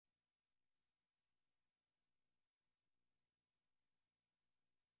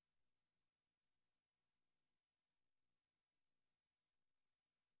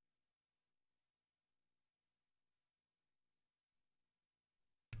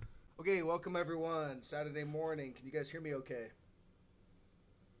Okay, welcome everyone. Saturday morning. Can you guys hear me okay?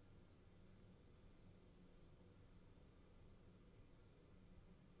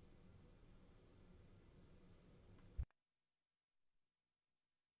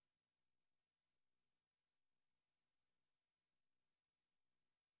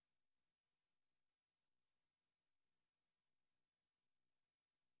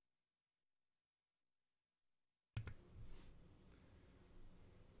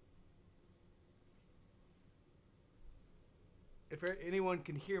 If anyone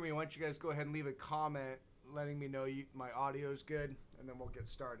can hear me, why don't you guys go ahead and leave a comment letting me know my audio is good, and then we'll get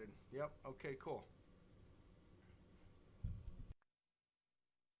started. Yep. Okay, cool.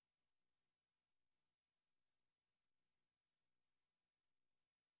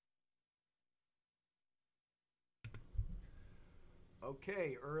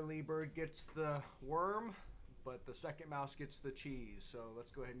 Okay, early bird gets the worm, but the second mouse gets the cheese. So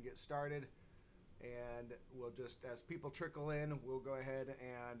let's go ahead and get started. And we'll just, as people trickle in, we'll go ahead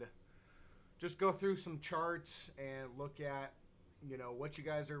and just go through some charts and look at what you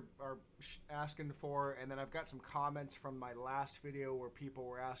guys are asking for. And then I've got some comments from my last video where people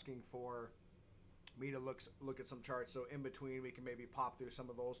were asking for me to look at some charts, so in between we can maybe pop through some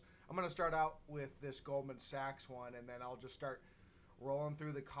of those. I'm going to start out with this Goldman Sachs one, and then I'll just start rolling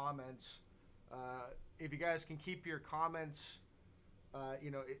through the comments. If you guys can keep your comments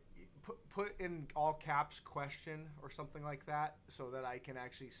put in all caps question or something like that, so that I can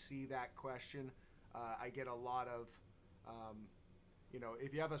actually see that question. I get a lot of,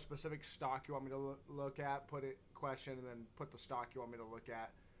 if you have a specific stock you want me to look at, put it question and then put the stock you want me to look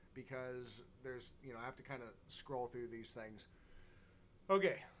at, because there's, I have to kind of scroll through these things.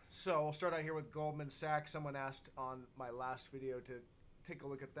 Okay, so we'll start out here with Goldman Sachs. Someone asked on my last video to take a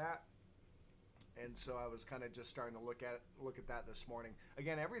look at that. And so I was kind of just starting to look at that this morning.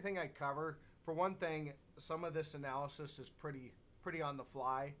 Again, everything I cover, for one thing, some of this analysis is pretty on the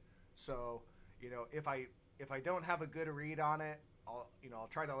fly. So, if I don't have a good read on it, I'll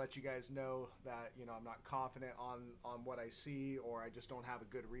try to let you guys know that, I'm not confident on what I see, or I just don't have a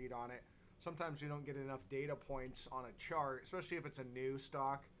good read on it. Sometimes we don't get enough data points on a chart, especially if it's a new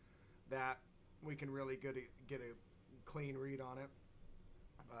stock, that we can really get a clean read on it.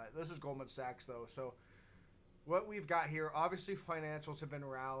 This is Goldman Sachs, though. So what we've got here, obviously financials have been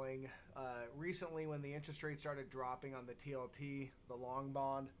rallying. Recently, when the interest rate started dropping on the TLT, the long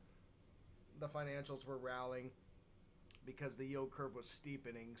bond, the financials were rallying because the yield curve was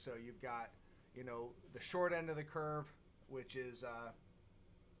steepening. So you've got, the short end of the curve, which is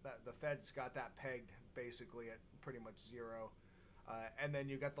that the Fed's got that pegged basically at pretty much zero. And then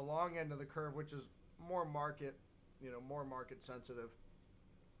you got the long end of the curve, which is more market sensitive.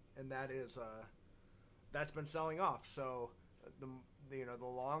 And that is that's been selling off. So the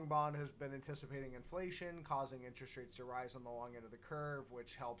long bond has been anticipating inflation, causing interest rates to rise on the long end of the curve,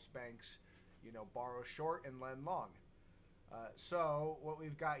 which helps banks, borrow short and lend long. So what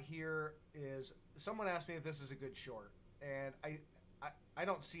we've got here is, someone asked me if this is a good short, and I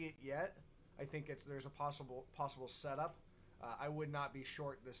don't see it yet. I think there's a possible setup. I would not be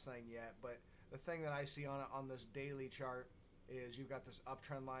short this thing yet, but the thing that I see on this daily chart is you've got this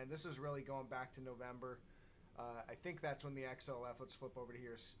uptrend line. This is really going back to November. I think that's when the XLF, let's flip over to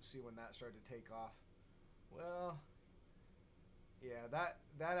here, see when that started to take off. Well, yeah, that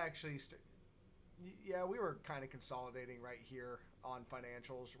actually, yeah, we were kind of consolidating right here on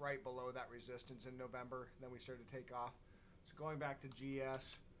financials, right below that resistance in November. Then we started to take off. So going back to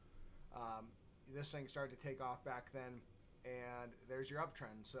GS, this thing started to take off back then, and there's your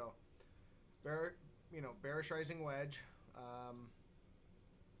uptrend. So, bearish rising wedge.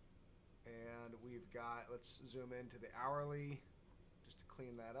 And we've got, let's zoom into the hourly just to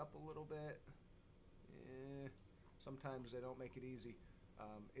clean that up a little bit. Sometimes they don't make it easy.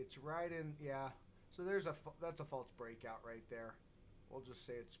 It's right in, yeah. So that's a false breakout right there. We'll just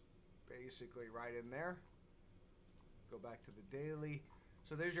say it's basically right in there. Go back to the daily.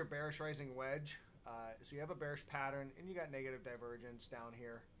 So there's your bearish rising wedge. So you have a bearish pattern, and you got negative divergence down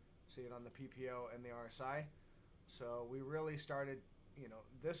here. See it on the PPO and the RSI. So we really started,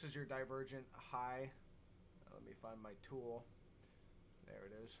 this is your divergent high. Let me find my tool. There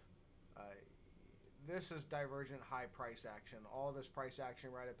it is. This is divergent high price action. All this price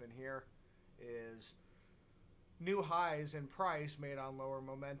action right up in here is new highs in price made on lower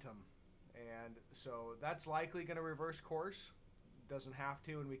momentum. And so that's likely going to reverse course. Doesn't have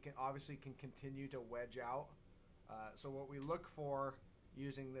to, and we can obviously continue to wedge out. So what we look for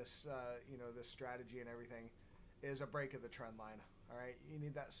using this, this strategy and everything, is a break of the trend line. All right, you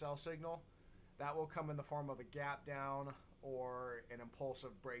need that sell signal. That will come in the form of a gap down or an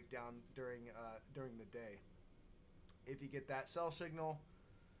impulsive breakdown during the day. If you get that sell signal,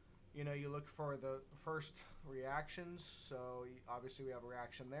 you know, you look for the first reactions. So obviously we have a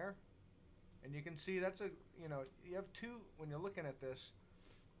reaction there, and you can see that's a, you know, you have two when you're looking at this.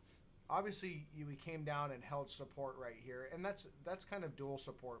 Obviously we came down and held support right here, and that's kind of dual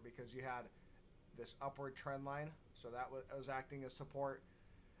support because you had this upward trend line, so that was acting as support,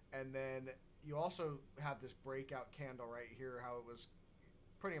 and then you also have this breakout candle right here, how it was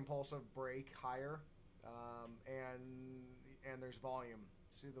pretty impulsive break higher, and there's volume.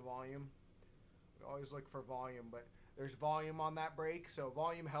 See the volume? We always look for volume, but there's volume on that break, so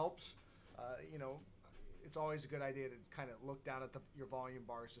volume helps. You know, it's always a good idea to kind of look down at your volume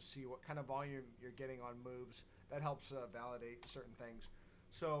bars to see what kind of volume you're getting on moves. That helps validate certain things.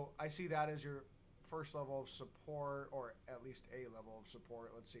 So I see that as your first level of support, or at least a level of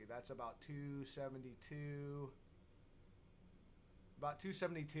support. Let's see, that's about 272. About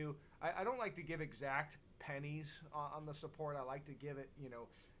 272. I don't like to give exact pennies on the support. I like to give it, you know,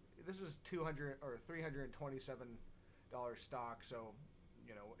 this is $200 or $327 stock. So,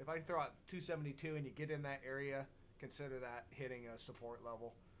 you know, if I throw out 272 and you get in that area, consider that hitting a support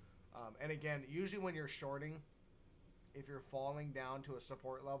level. And again, usually when you're shorting, if you're falling down to a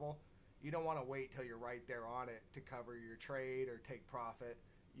support level, you don't want to wait till you're right there on it to cover your trade or take profit.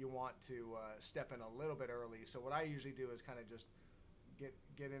 You want to step in a little bit early. So what I usually do is kind of just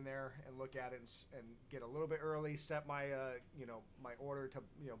get in there and look at it and get a little bit early, set my you know, my order to,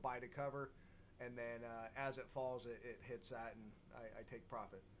 you know, buy to cover, and then as it falls, it hits that, and I take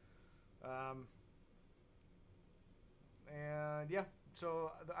profit. And yeah,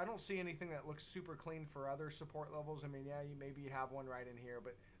 so I don't see anything that looks super clean for other support levels. I mean, yeah, you maybe have one right in here,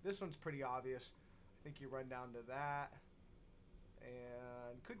 but this one's pretty obvious. I think you run down to that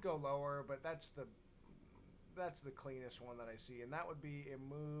and could go lower, but that's the cleanest one that I see, and that would be a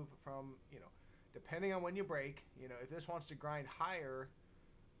move from, you know, depending on when you break. You know, if this wants to grind higher,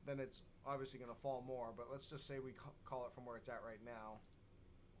 then it's obviously going to fall more, but let's just say we call it from where it's at right now,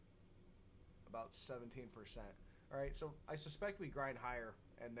 about 17%. All right, so I suspect we grind higher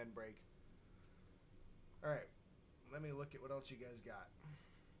and then break. All right, let me look at what else you guys got.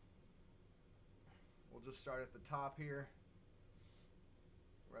 We'll just start at the top here.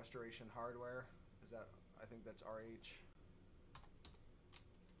 Restoration Hardware, is that, I think that's RH.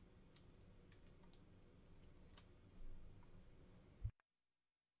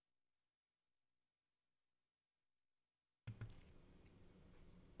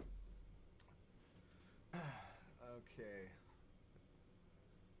 Okay.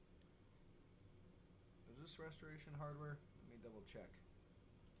 Is this Restoration Hardware? Let me double check.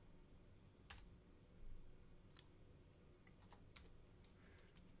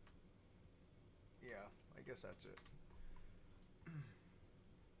 Yeah, I guess that's it.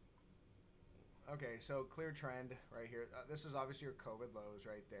 Okay, so clear trend right here. This is obviously your COVID lows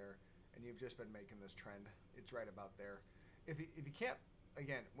right there, and you've just been making this trend. It's right about there. If you can't,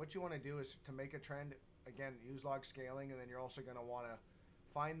 again, what you want to do is to make a trend, again, use log scaling, and then you're also going to want to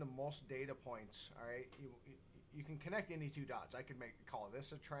find the most data points. All right, you can connect any two dots. I could call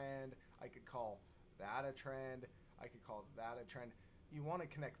this a trend. I could call that a trend. I could call that a trend. You want to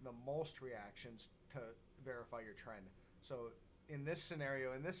connect the most reactions to verify your trend. So in this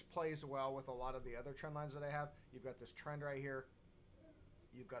scenario, and this plays well with a lot of the other trend lines that I have, you've got this trend right here.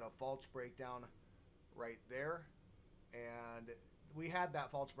 You've got a false breakdown right there. And we had that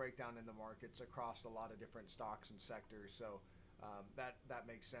false breakdown in the markets across a lot of different stocks and sectors. So that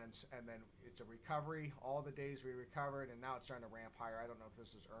makes sense. And then it's a recovery. All the days we recovered, and now it's starting to ramp higher. I don't know if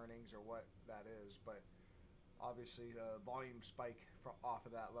this is earnings or what that is, but obviously volume spike off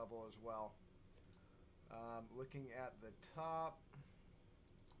of that level as well. Looking at the top,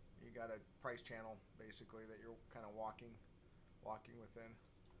 you got a price channel basically that you're kind of walking within.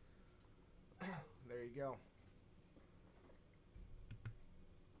 There you go.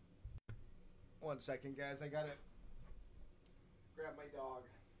 One second, guys. I gotta grab my dog.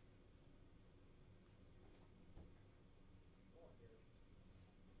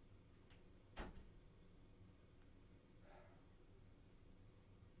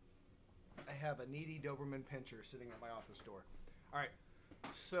 I have a needy Doberman Pinscher sitting at my office door. All right,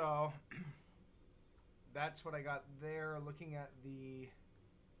 so that's what I got there. Looking at the,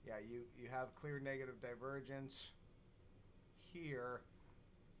 yeah, you have clear negative divergence here.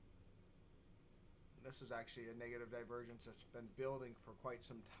 This is actually a negative divergence that's been building for quite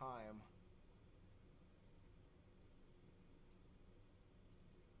some time.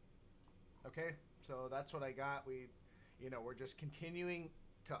 Okay, so that's what I got. We're just continuing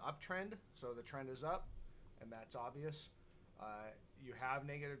to uptrend, so the trend is up, and that's obvious. You have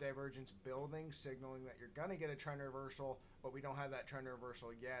negative divergence building, signaling that you're going to get a trend reversal, but we don't have that trend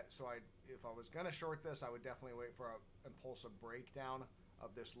reversal yet. So if I was going to short this, I would definitely wait for an impulsive breakdown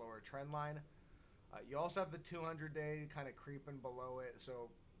of this lower trend line. You also have the 200-day kind of creeping below it. So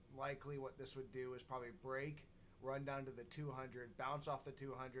likely what this would do is probably break, run down to the 200, bounce off the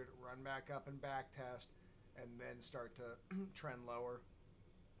 200, run back up and back test, and then start to trend lower.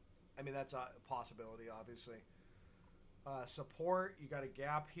 I mean, that's a possibility, obviously. Support, you got a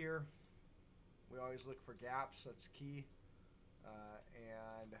gap here. We always look for gaps. That's key.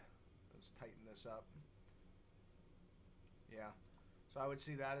 And let's tighten this up. Yeah. So I would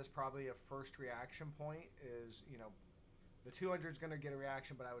see that as probably a first reaction point is, you know, the 200 is going to get a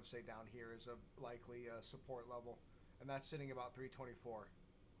reaction, but I would say down here is a likely support level. And that's sitting about 324.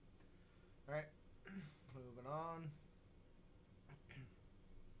 All right. Moving on.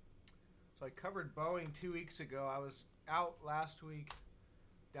 So I covered Boeing 2 weeks ago. I was out last week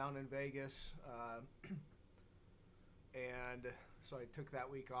down in Vegas. And so I took that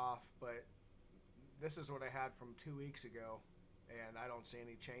week off. But this is what I had from 2 weeks ago. And I don't see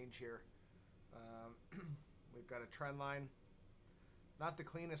any change here. We've got a trend line. Not the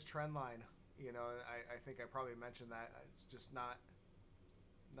cleanest trend line. You know, I think I probably mentioned that. It's just not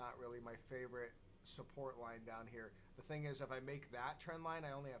really my favorite support line down here. The thing is, if I make that trend line,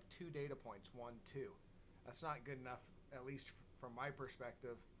 I only have 2 data points, 1, 2. That's not good enough, at least from my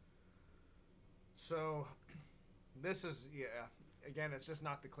perspective. So this is, yeah, again, it's just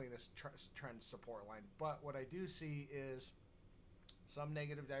not the cleanest trend support line. But what I do see is some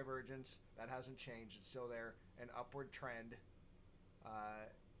negative divergence. That hasn't changed. It's still there. An upward trend.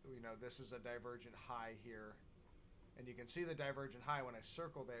 You know, this is a divergent high here. And you can see the divergent high when I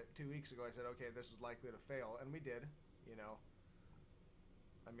circled it 2 weeks ago. I said, okay, this is likely to fail. And we did, you know.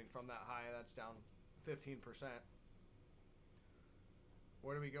 I mean, from that high, that's down 15%.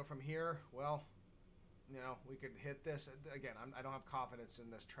 Where do we go from here? Well, you know, we could hit this. Again, I don't have confidence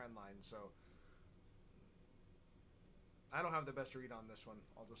in this trend line, so I don't have the best read on this one.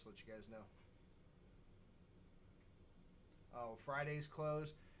 I'll just let you guys know. Oh, Friday's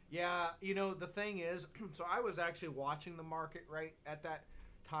close. Yeah, you know, the thing is, so I was actually watching the market right at that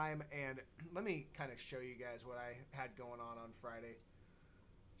time, and let me kind of show you guys what I had going on Friday.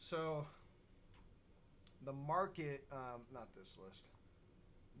 So the market, not this list,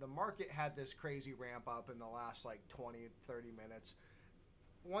 the market had this crazy ramp up in the last like 20, 30 minutes.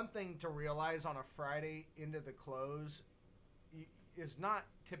 One thing to realize on a Friday into the close is not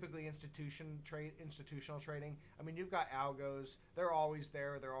typically institutional trading. I mean, you've got algos. They're always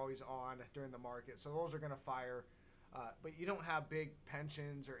there. They're always on during the market. So those are going to fire. But you don't have big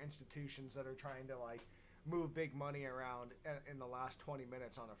pensions or institutions that are trying to like move big money around in the last 20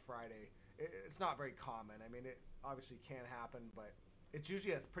 minutes on a Friday. It's not very common. I mean, it obviously can happen, but it's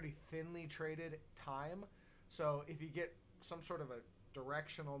usually a pretty thinly traded time. So if you get some sort of a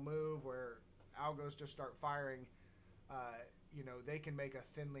directional move where algos just start firing, you know, they can make a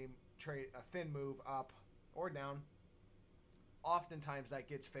thin move up or down. Oftentimes that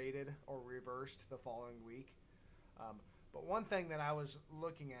gets faded or reversed the following week. But one thing that I was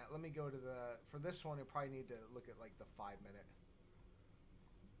looking at, let me go to for this one, you probably need to look at like the 5 minute.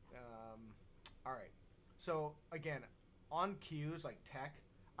 All right. So again, on cues like tech,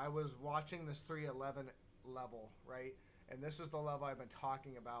 I was watching this 311 level, right? And this is the level I've been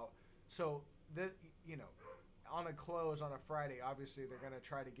talking about. So you know, on a close on a Friday, obviously they're going to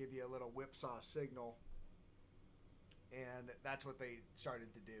try to give you a little whipsaw signal, and that's what they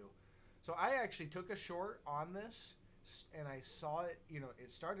started to do. So I actually took a short on this, and I saw it, you know,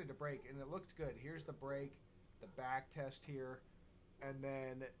 it started to break, and it looked good. Here's the break, the back test here, and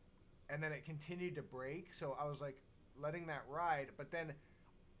then it continued to break. So I was like letting that ride, but then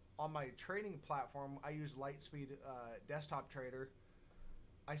on my trading platform, I use Lightspeed Desktop Trader.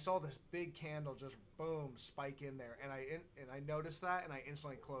 I saw this big candle just boom spike in there, and I noticed that, and I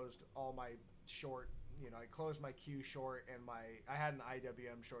instantly closed all my short. You know, I closed my Q short, and I had an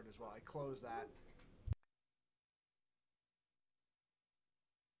IWM short as well. I closed that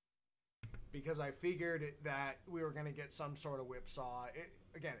because I figured that we were going to get some sort of whipsaw.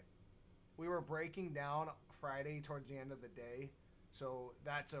 Again, we were breaking down Friday towards the end of the day, so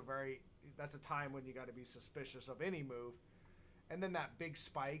that's a time when you got to be suspicious of any move. And then that big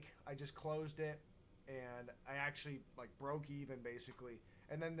spike, I just closed it, and I actually like broke even basically.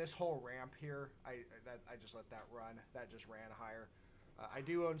 And then this whole ramp here, I just let that run. That just ran higher. I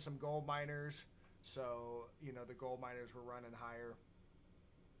do own some gold miners, so you know the gold miners were running higher.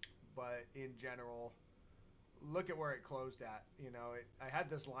 But in general, look at where it closed at. You know, I had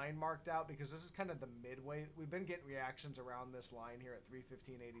this line marked out because this is kind of the midway. We've been getting reactions around this line here at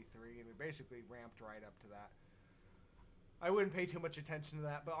 315.83, and we basically ramped right up to that. I wouldn't pay too much attention to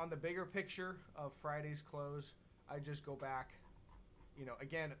that, but on the bigger picture of Friday's close, I just go back. You know,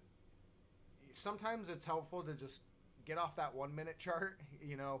 again, sometimes it's helpful to just get off that 1 minute chart.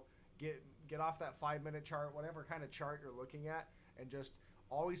 You know, get off that 5 minute chart, whatever kind of chart you're looking at, and just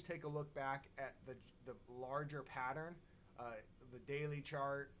always take a look back at the larger pattern, the daily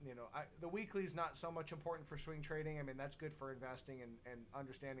chart. You know, the weekly is not so much important for swing trading. I mean, that's good for investing and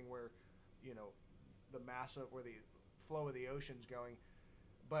understanding where, you know, the mass of where the flow of the ocean's going.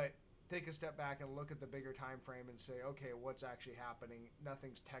 But take a step back and look at the bigger time frame and say, okay, what's actually happening?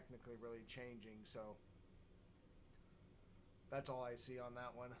 Nothing's technically really changing. So that's all I see on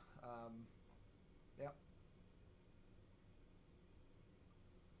that one. Yep.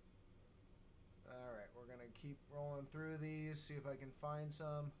 All right, we're going to keep rolling through these, see if I can find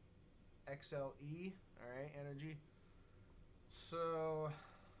some XLE. All right, energy. So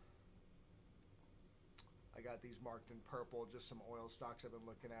I got these marked in purple, just some oil stocks I've been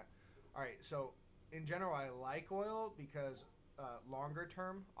looking at. All right, so in general, I like oil because longer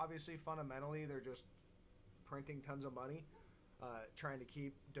term, obviously, fundamentally, they're just printing tons of money, trying to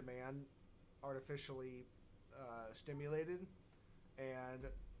keep demand artificially stimulated. And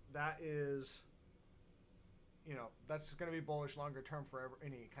that is, you know, that's going to be bullish longer term for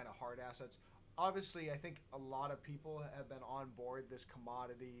any kind of hard assets. Obviously, I think a lot of people have been on board this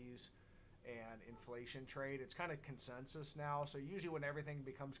commodities and inflation trade. It's kind of consensus now. So usually when everything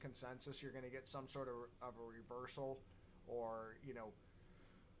becomes consensus, you're going to get some sort of a reversal or, you know,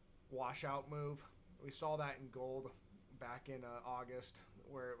 washout move. We saw that in gold back in August,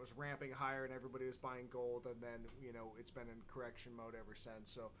 where it was ramping higher and everybody was buying gold, and then, you know, it's been in correction mode ever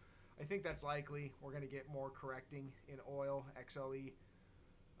since. So I think that's likely. We're going to get more correcting in oil, XLE.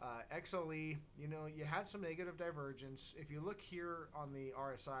 XLE, you know, you had some negative divergence. If you look here on the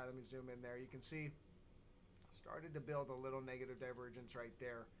RSI, let me zoom in there, you can see started to build a little negative divergence right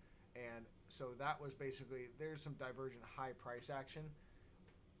there. And so that was basically, there's some divergent high price action.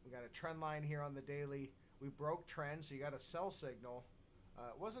 We got a trend line here on the daily. We broke trend, so you got a sell signal.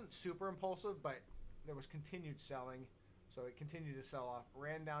 It wasn't super impulsive, but there was continued selling. So it continued to sell off,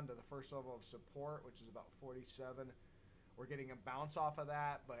 ran down to the first level of support, which is about 47. We're getting a bounce off of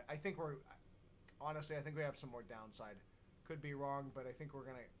that, but I think honestly, I think we have some more downside. Could be wrong, but I think we're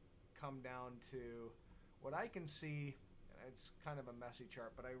going to come down to what I can see. It's kind of a messy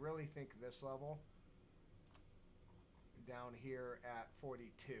chart, but I really think this level down here at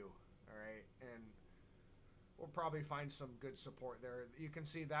 42, all right? And we'll probably find some good support there. You can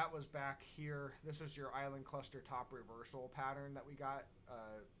see that was back here. This is your island cluster top reversal pattern that we got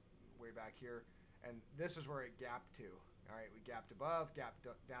way back here. And this is where it gapped to. All right, we gapped above, gapped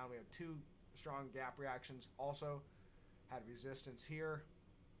down. We have two strong gap reactions. Also had resistance here.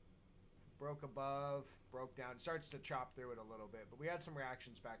 Broke above, broke down. Starts to chop through it a little bit. But we had some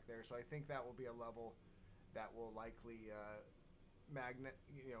reactions back there. So I think that will be a level that will likely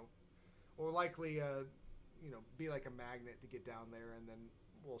be like a magnet to get down there. And then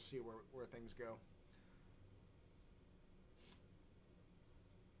we'll see where things go.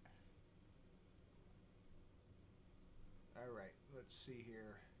 All right, let's see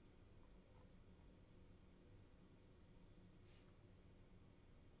here.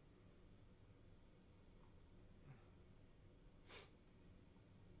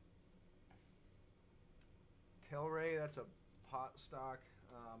 Tilray, that's a pot stock.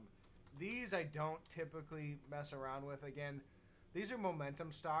 These I don't typically mess around with. Again, these are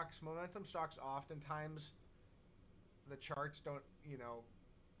momentum stocks. Momentum stocks oftentimes, the charts don't, you know,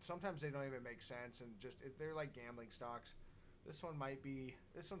 sometimes they don't even make sense, and just they're like gambling stocks. This one might be,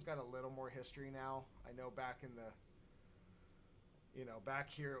 this one's got a little more history now. I know back in the, you know, back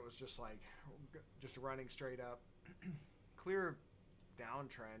here it was just like, just running straight up. Clear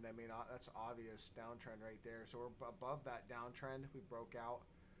downtrend. I mean, that's obvious downtrend right there. So we're above that downtrend. We broke out.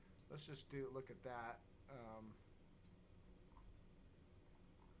 Let's just look at that.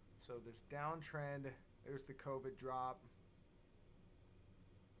 So this downtrend, there's the COVID drop.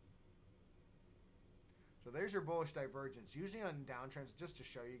 So there's your bullish divergence. Usually on downtrends, just to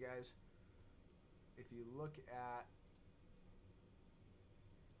show you guys, if you look at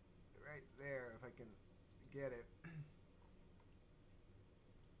right there, if I can get it,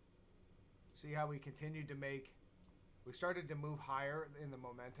 see how we continued to make, we started to move higher in the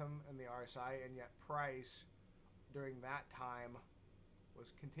momentum and the RSI, and yet price during that time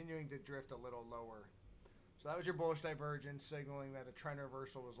was continuing to drift a little lower. So that was your bullish divergence signaling that a trend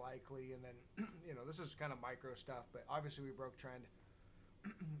reversal was likely. And then, this is kind of micro stuff, but obviously we broke trend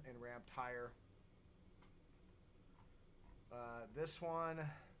and ramped higher. This one,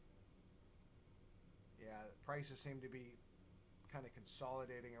 yeah, prices seem to be kind of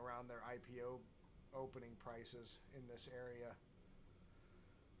consolidating around their IPO opening prices in this area.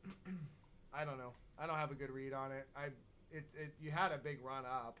 I don't know. I don't have a good read on it. You had a big run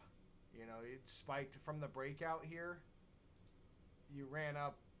up. It spiked from the breakout here. You ran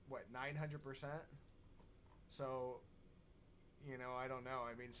up, what, 900%? So, I don't know.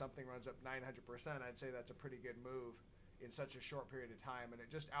 I mean, something runs up 900%. I'd say that's a pretty good move in such a short period of time. And it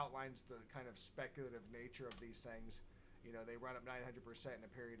just outlines the kind of speculative nature of these things. They run up 900% in a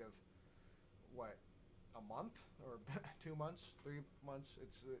period of, what, a month? Or 2 months? 3 months?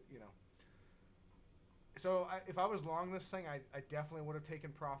 It's, So if I was long this thing, I definitely would have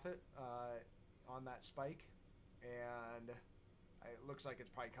taken profit on that spike. And it looks like it's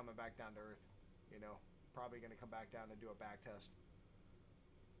probably coming back down to earth. Probably going to come back down and do a back test.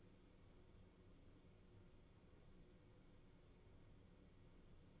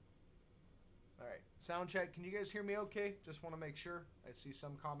 All right, sound check. Can you guys hear me okay? Just want to make sure. I see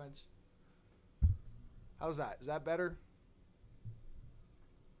some comments. How's that? Is that better?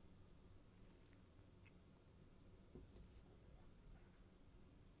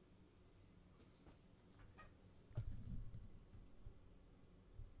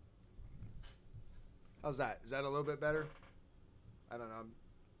 How's that? Is that a little bit better? I don't know. I'm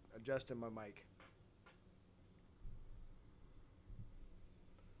adjusting my mic.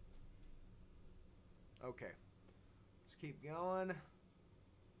 Okay. Let's keep going.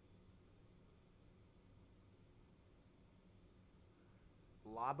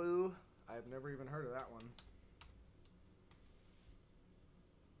 Labu. I've never even heard of that one.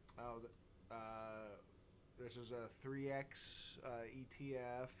 Oh, this is a 3X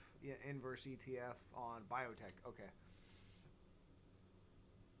ETF, inverse ETF on biotech. Okay.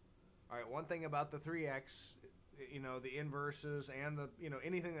 All right. One thing about the 3X, the inverses and the,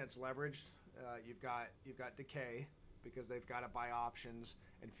 anything that's leveraged, you've got decay because they've got to buy options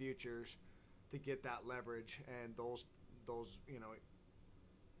and futures to get that leverage, and those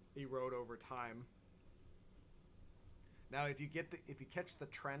erode over time. Now, if you catch the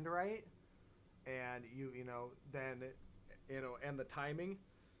trend right, and and the timing,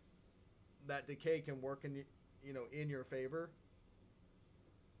 that decay can work in your favor.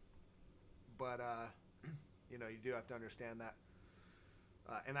 But you do have to understand that.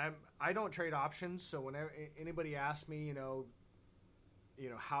 And I don't trade options, so whenever anybody asks me,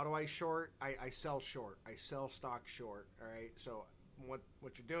 how do I short? I sell short. I sell stock short. All right. So what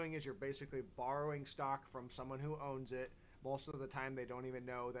you're doing is you're basically borrowing stock from someone who owns it. Most of the time, they don't even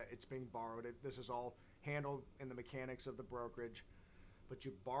know that it's being borrowed. This is all handled in the mechanics of the brokerage. But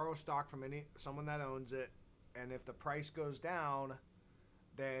you borrow stock from someone that owns it, and if the price goes down,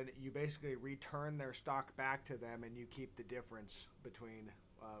 then you basically return their stock back to them, and you keep the difference between,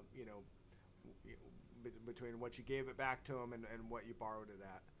 between what you gave it back to them and what you borrowed it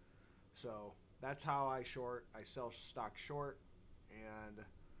at. So that's how I short. I sell stock short, and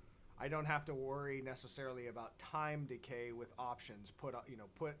I don't have to worry necessarily about time decay with options. Put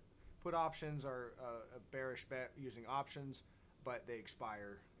options are a bearish bet using options, but they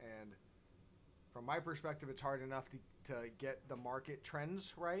expire. And from my perspective, it's hard enough to get the market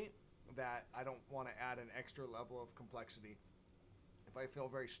trends right that I don't want to add an extra level of complexity. If I feel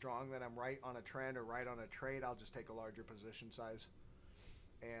very strong that I'm right on a trend or right on a trade, I'll just take a larger position size.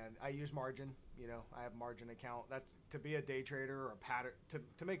 And I use margin. I have margin account. That's to be a day trader or a pattern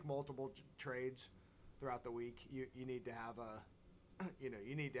to make multiple trades throughout the week. You need to have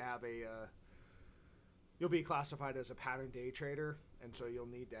you'll be classified as a pattern day trader, and so you'll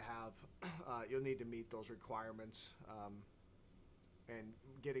need to meet those requirements. And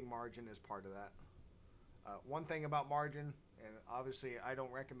getting margin is part of that. One thing about margin, and obviously I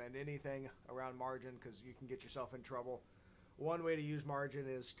don't recommend anything around margin because you can get yourself in trouble. One way to use margin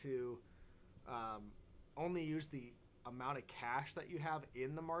is to only use the amount of cash that you have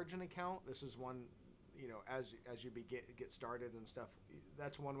in the margin account. This is one, as you get started and stuff.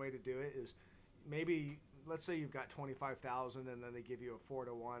 That's one way to do it. Is maybe let's say you've got 25,000 and then they give you a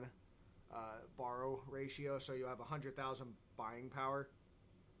 4-to-1 borrow ratio, so you have 100,000 buying power.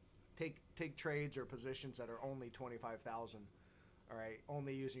 Take trades or positions that are only 25,000. All right,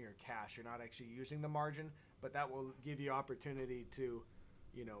 only using your cash. You're not actually using the margin, but that will give you opportunity to,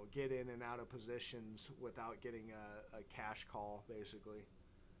 get in and out of positions without getting a cash call, basically.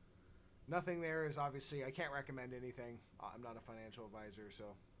 Nothing there is obviously, I can't recommend anything. I'm not a financial advisor, so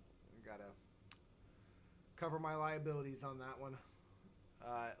I gotta cover my liabilities on that one.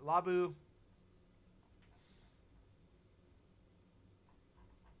 Labu.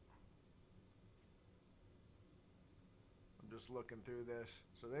 I'm just looking through this.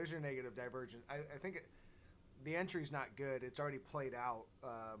 So there's your negative divergence. I think the entry's not good. It's already played out,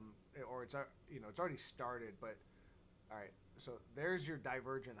 or it's it's already started. But all right, so there's your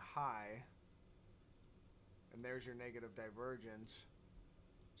divergent high, and there's your negative divergence.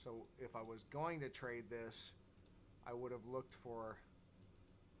 So if I was going to trade this, I would have looked for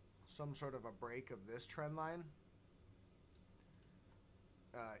some sort of a break of this trend line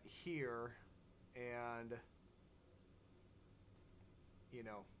here, and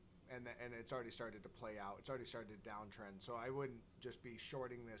and it's already started to play out. It's already started to downtrend. So I wouldn't just be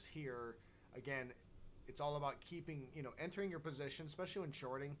shorting this here. Again, it's all about keeping, entering your position, especially when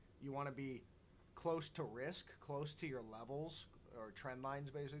shorting. You want to be close to risk, close to your levels or trend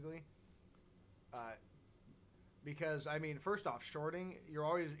lines, basically. Because first off, shorting,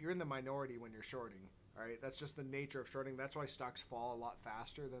 you're in the minority when you're shorting. All right, that's just the nature of shorting. That's why stocks fall a lot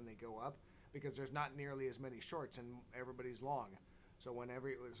faster than they go up, because there's not nearly as many shorts and everybody's long. So when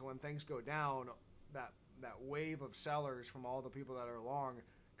things go down, that wave of sellers from all the people that are long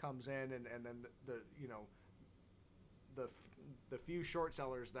comes in, and then the few short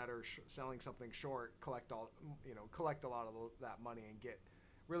sellers that are selling something short collect a lot of that money and get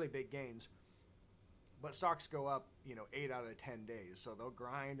really big gains. But stocks go up 8 out of 10 days, so they'll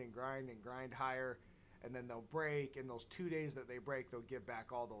grind and grind and grind higher, and then they'll break. In those 2 days that they break, they'll give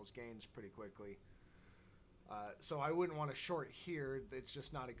back all those gains pretty quickly. So I wouldn't want to short here. It's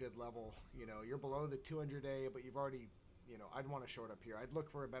just not a good level. You're below the 200-day, but you've already, I'd want to short up here. I'd look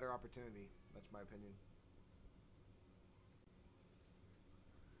for a better opportunity. That's my opinion.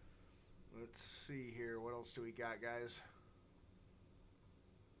 Let's see here. What else do we got, guys?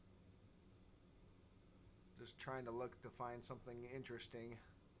 Just trying to look to find something interesting.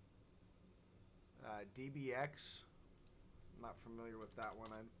 DBX. I'm not familiar with that one.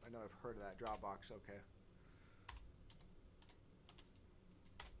 I know I've heard of that. Dropbox. Okay.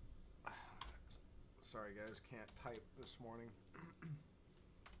 Sorry, guys. Can't type this morning.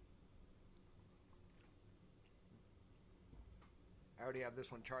 I already have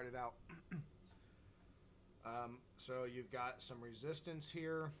this one charted out. So you've got some resistance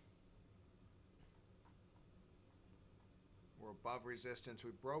here. We're above resistance.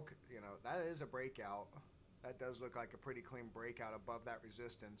 We broke, that is a breakout. That does look like a pretty clean breakout above that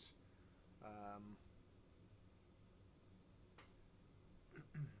resistance.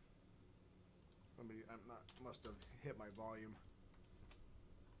 Must have hit my volume.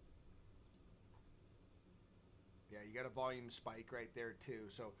 Yeah, you got a volume spike right there too.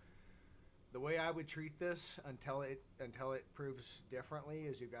 So the way I would treat this until it proves differently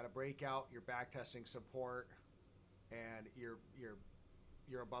is you've got a breakout, you're back testing support, and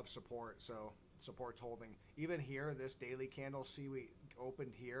you're above support. So support's holding. Even here, this daily candle, see, we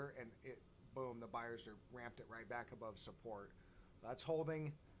opened here and boom, the buyers are ramped it right back above support. That's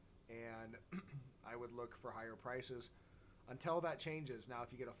holding, and I would look for higher prices until that changes. Now,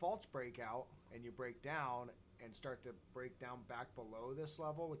 if you get a false breakout and you break down and start to break down back below this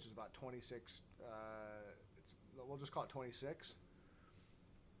level, which is about 26, we'll just call it 26,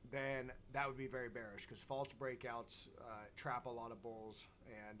 then that would be very bearish, because false breakouts trap a lot of bulls,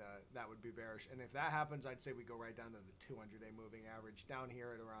 and that would be bearish. And if that happens, I'd say we go right down to the 200-day moving average down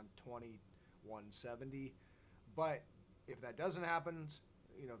here at around 2170. But if that doesn't happen,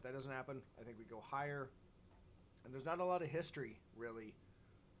 I think we go higher. And there's not a lot of history, really.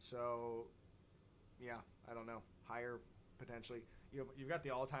 So, yeah, I don't know. Higher, potentially. You've got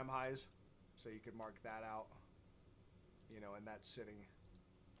the all-time highs, so you could mark that out. And that's sitting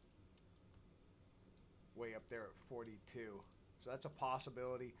way up there at 42. So that's a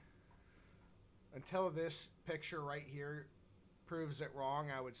possibility. Until this picture right here proves it wrong,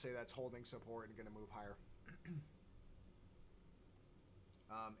 I would say that's holding support and going to move higher.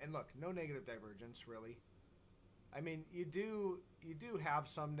 And look, no negative divergence, really. You do have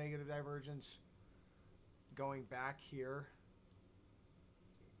some negative divergence going back here.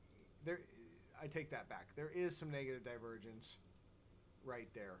 I take that back. There is some negative divergence right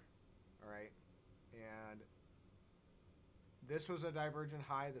there. All right. And this was a divergent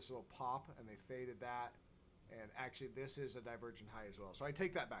high, this little pop, and they faded that. And actually, this is a divergent high as well. So I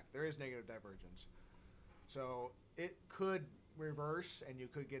take that back. There is negative divergence. So it could reverse, and you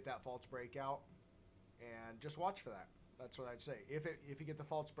could get that false breakout. And just watch for that. That's what I'd say. If you get the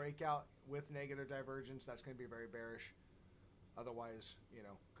false breakout with negative divergence, that's going to be very bearish. Otherwise,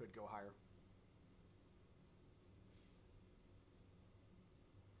 could go higher.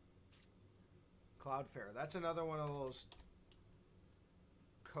 Cloudflare. That's another one of those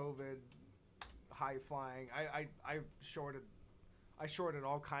COVID high flying. I shorted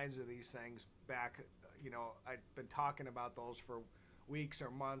all kinds of these things back. I'd been talking about those for weeks or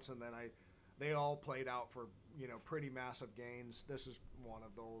months, and then they all played out for pretty massive gains. This is one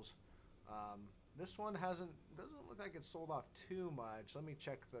of those. This one doesn't look like it's sold off too much. Let me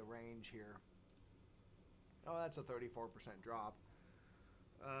check the range here. Oh, that's a 34% drop.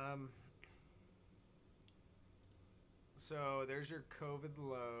 So there's your COVID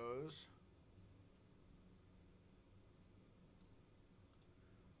lows.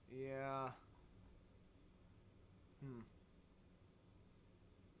 Yeah.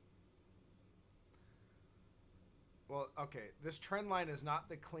 Well, okay, this trend line is not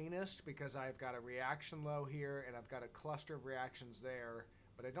the cleanest because I've got a reaction low here and I've got a cluster of reactions there,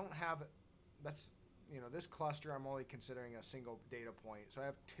 but I don't have, this cluster I'm only considering a single data point, so I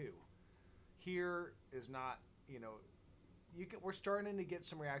have two. Here is not, we're starting to get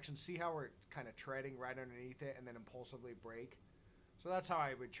some reactions. See how we're kind of treading right underneath it and then impulsively break? So that's how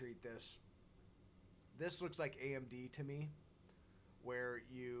I would treat this. This looks like AMD to me, where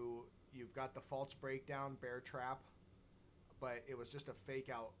you've got the false breakdown, bear trap, but it was just a fake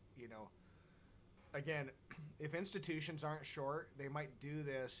out, Again, if institutions aren't short, they might do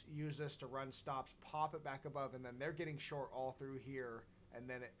this, use this to run stops, pop it back above, and then they're getting short all through here, and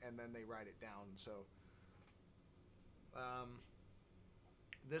then they ride it down. So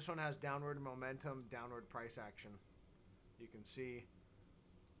this one has downward momentum, downward price action. You can see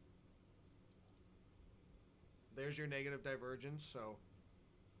there's your negative divergence. So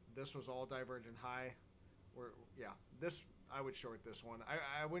this was all divergent high. This I would short this one.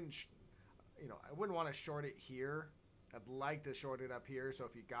 I wouldn't, I wouldn't want to short it here. I'd like to short it up here. So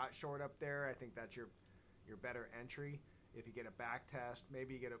if you got short up there, I think that's your better entry. If you get a back test,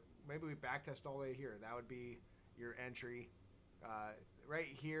 maybe we back test all the way here. That would be your entry. Right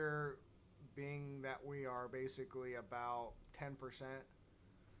here, being that we are basically about 10%,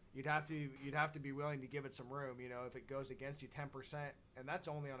 you'd have to be willing to give it some room. If it goes against you 10%, and that's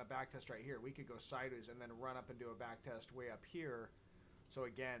only on a back test right here. We could go sideways and then run up and do a back test way up here. So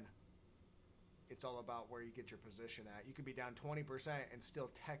again, it's all about where you get your position at. You could be down 20% and still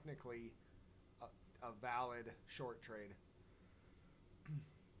technically a valid short trade.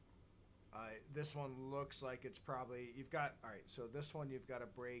 This one looks like it's probably, so this one you've got to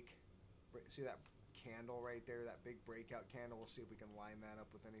break, see that candle right there, that big breakout candle. We'll see if we can line that up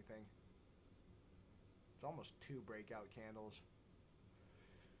with anything. It's almost two breakout candles.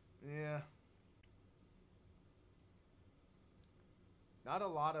 Yeah. Not a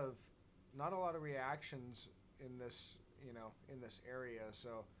lot of reactions in this, in this area.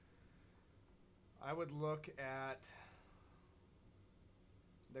 So I would look at,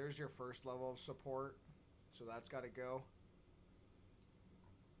 there's your first level of support. So that's got to go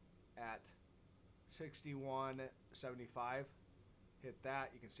at 61.75. Hit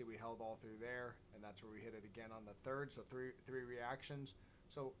that. You can see we held all through there, and that's where we hit it again on the third. So three reactions.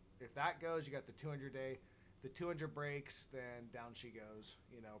 So if that goes, you got the 200-day. If the 200 breaks, then down she goes.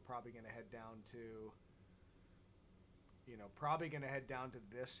 Probably going to head down to,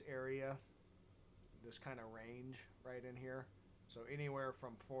 this area, this kind of range right in here. So anywhere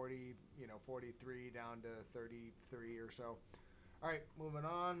from 40, 43 down to 33 or so. All right, moving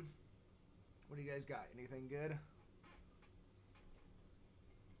on. What do you guys got? Anything good?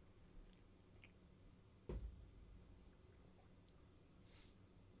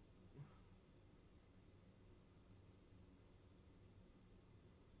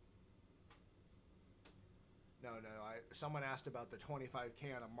 No. Someone asked about the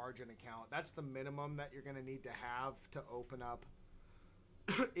 25K on a margin account. That's the minimum that you're going to need to have to open up.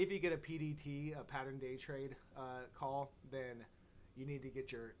 If you get a PDT, a pattern day trade call, then you need to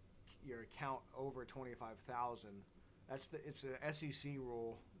get your account over 25,000. It's an SEC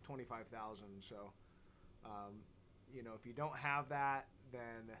rule, 25,000. So, if you don't have that,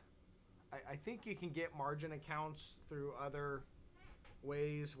 then I think you can get margin accounts through other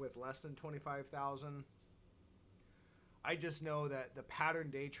ways with less than 25,000. I just know that the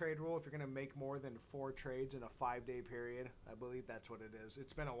pattern day trade rule, if you're going to make more than 4 trades in a 5-day period, I believe that's what it is.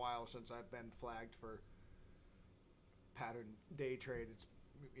 It's been a while since I've been flagged for pattern day trade. It's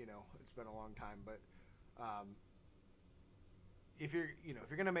been a long time, but if you're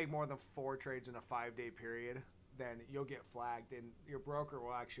going to make more than 4 trades in a 5-day period, then you'll get flagged, and your broker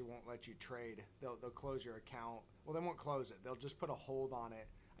won't let you trade. They'll close your account. Well, they won't close it. They'll just put a hold on it,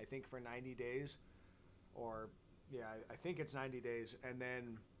 I think for 90 days, or yeah, I think it's 90 days, and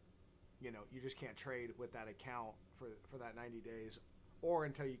then you just can't trade with that account for that 90 days, or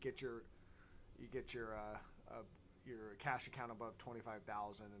until you get your you get your cash account above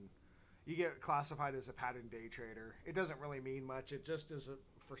 25,000, and you get classified as a pattern day trader. It doesn't really mean much. It just is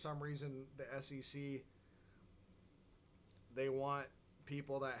for some reason the SEC, they want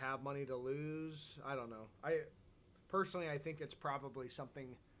people that have money to lose. I don't know. I think it's probably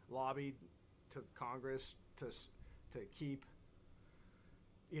something lobbied to Congress to keep,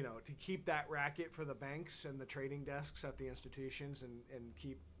 to keep that racket for the banks and the trading desks at the institutions, and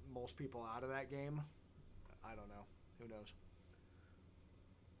keep most people out of that game. I don't know. Who knows?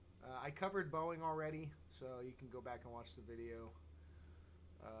 I covered Boeing already, so you can go back and watch the video.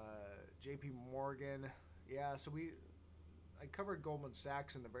 JP Morgan. Yeah, so I covered Goldman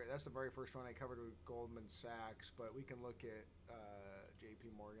Sachs that's the very first one I covered with Goldman Sachs, but we can look at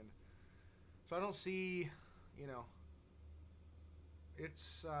JP Morgan. So I don't see,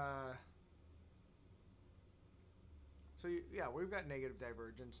 it's yeah, we've got negative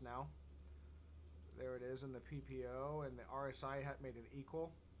divergence now. There it is in the PPO, and the RSI made an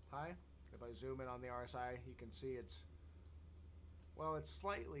equal high. If I zoom in on the RSI, you can see it's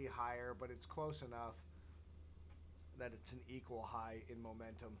slightly higher, but it's close enough that it's an equal high in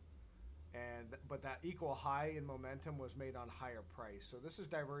momentum. But that equal high in momentum was made on higher price. So this is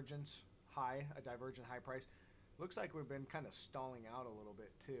divergence high, a divergent high price. Looks like we've been kind of stalling out a little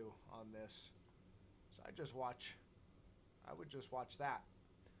bit too on this. So I would just watch that.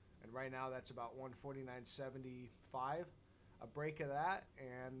 And right now that's about 149.75. A break of that,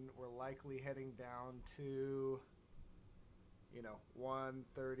 and we're likely heading down to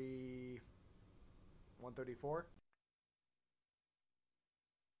 130, 134.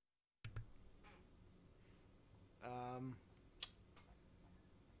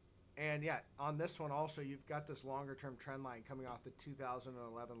 And yeah, on this one also, you've got this longer term trend line coming off the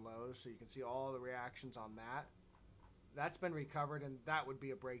 2011 lows, so you can see all the reactions on that. That's been recovered, and that would be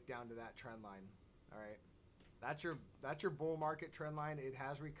a breakdown to that trend line. All right, that's your bull market trend line. It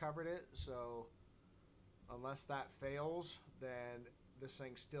has recovered it, so unless that fails, then this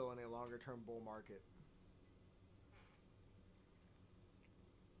thing's still in a longer term bull market.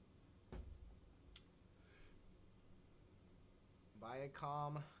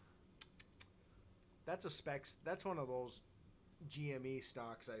 Viacom. That's one of those GME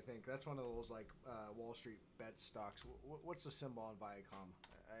stocks, I think. That's one of those like Wall Street bet stocks. What's the symbol on Viacom?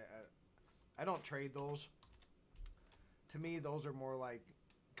 I don't trade those. To me, those are more like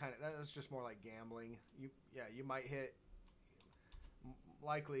that's just more like gambling. You might hit,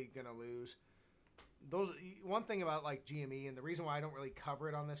 likely gonna lose. One thing about like GME, and the reason why I don't really cover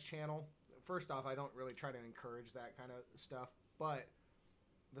it on this channel, first off, I don't really try to encourage that kind of stuff. But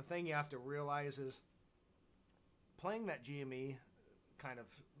the thing you have to realize is playing that GME kind of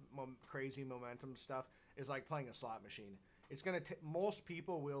crazy momentum stuff is like playing a slot machine. It's going to most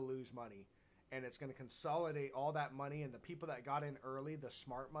people will lose money, and it's going to consolidate all that money, and the people that got in early, the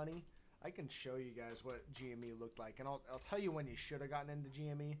smart money. I can show you guys what GME looked like, and I'll tell you when you should have gotten into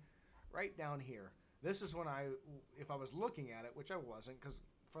GME. Right down here. This is when if I was looking at it, which I wasn't, because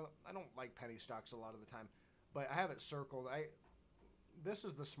I don't like penny stocks a lot of the time, but I have it circled. This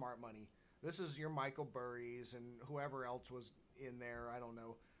is the smart money. This is your Michael Burry's and whoever else was in there. I don't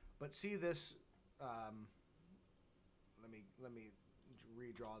know. But see this. Let me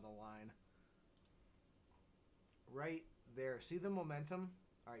redraw the line. Right there. See the momentum?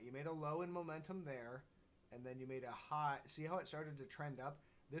 All right, you made a low in momentum there, and then you made a high. See how it started to trend up?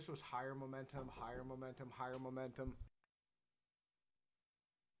 This was higher momentum, higher momentum, higher momentum.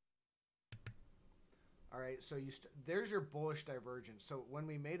 All right, so there's your bullish divergence. So when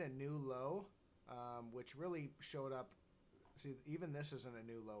we made a new low, which really showed up, see, even this isn't a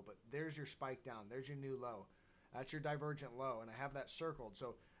new low, but there's your spike down. There's your new low. That's your divergent low, and I have that circled.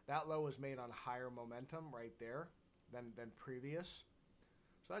 So that low was made on higher momentum right there than previous.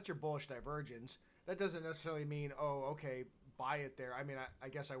 So that's your bullish divergence. That doesn't necessarily mean, oh, okay, buy it there. I mean, I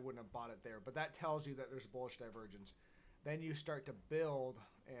guess I wouldn't have bought it there, but that tells you that there's bullish divergence. Then you start to build,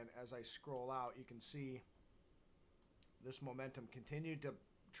 and as I scroll out, you can see this momentum continued to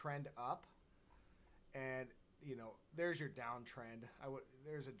trend up, and there's your downtrend.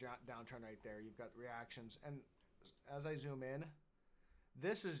 There's a downtrend right there. You've got reactions, and as I zoom in,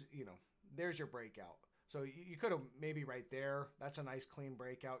 this is there's your breakout. So you could have maybe right there. That's a nice clean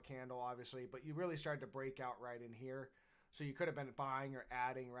breakout candle, obviously, but you really started to break out right in here. So you could have been buying or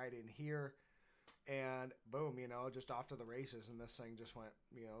adding right in here. And boom, just off to the races, and this thing just went,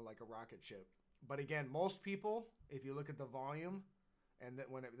 like a rocket ship. But again, most people, if you look at the volume, and that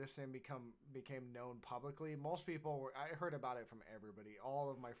when this thing became known publicly, most people I heard about it from everybody, all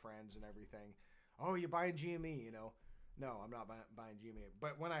of my friends and everything. Oh, you buying GME? No, I'm not buying GME.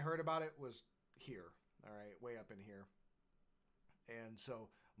 But when I heard about it, was here, all right, way up in here. And so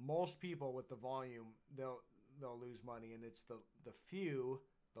most people with the volume, they'll lose money, and it's the few,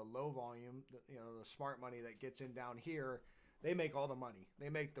 the low volume, the smart money that gets in down here, they make all the money. They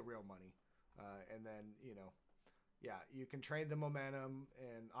make the real money. And then, yeah, you can trade the momentum.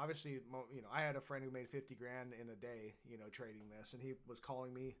 And obviously, I had a friend who made 50 grand in a day, trading this, and he was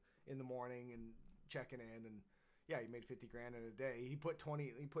calling me in the morning and checking in, and yeah, he made 50 grand in a day. He put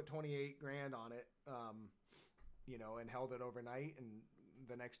 28 grand on it, and held it overnight, and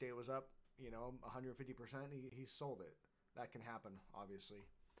the next day it was up, 150%. He sold it. That can happen, obviously.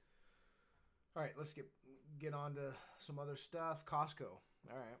 All right, let's get on to some other stuff. Costco.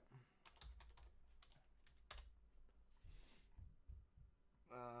 All right.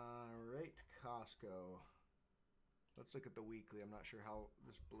 All right, Costco. Let's look at the weekly. I'm not sure how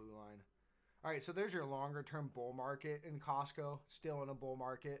this blue line. All right, so there's your longer term bull market in Costco. Still in a bull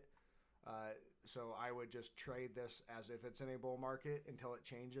market. So I would just trade this as if it's in a bull market until it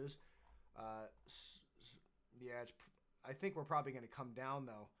changes. Yeah, I think we're probably going to come down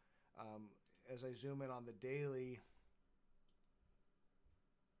though. As I zoom in on the daily,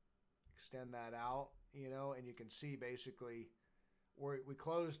 extend that out, and you can see basically we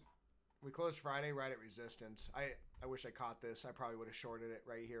closed Friday right at resistance. I wish I caught this. I probably would have shorted it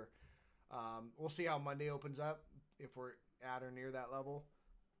right here. We'll see how Monday opens up, if we're at or near that level.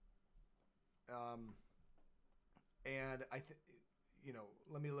 And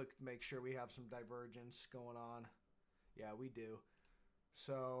let me make sure we have some divergence going on. Yeah, we do.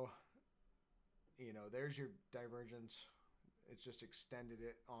 So, there's your divergence. It's just extended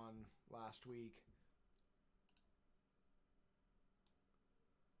it on last week.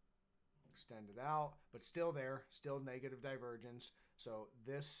 Extend it out, but still there, still negative divergence. So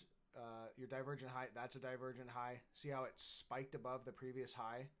this, your divergent high, that's a divergent high. See how it spiked above the previous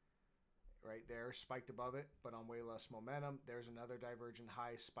high? Right there, spiked above it, but on way less momentum. There's another divergent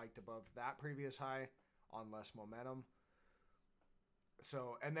high, spiked above that previous high on less momentum.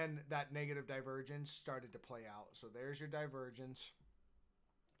 So, and then that negative divergence started to play out. So there's your divergence.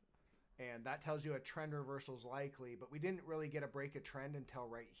 And that tells you a trend reversal is likely, but we didn't really get a break of trend until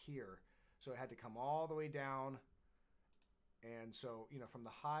right here. So it had to come all the way down. And so, from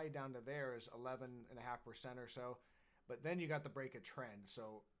the high down to there is 11.5% or so. But then you got the break of trend.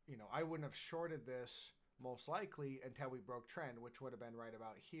 So, I wouldn't have shorted this most likely until we broke trend, which would have been right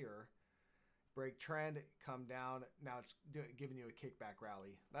about here. Break trend, come down. Now it's giving you a kickback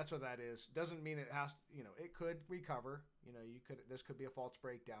rally. That's what that is. Doesn't mean it has to, it could recover. This could be a false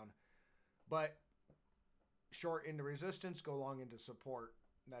breakdown. But short into resistance, go long into support.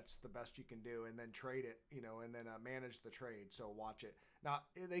 That's the best you can do, and then trade it, and then manage the trade. So watch it. Now,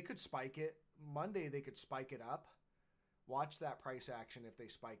 they could spike it. Monday, they could spike it up. Watch that price action if they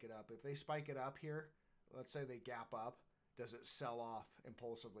spike it up. If they spike it up here, let's say they gap up, does it sell off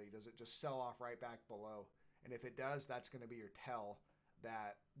impulsively? Does it just sell off right back below? And if it does, that's going to be your tell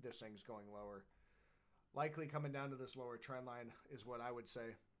that this thing's going lower. Likely coming down to this lower trend line is what I would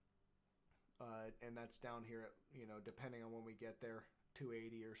say. And that's down here at, depending on when we get there,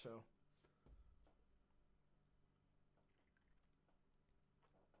 280 or so.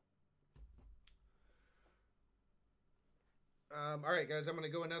 All right, guys, I'm going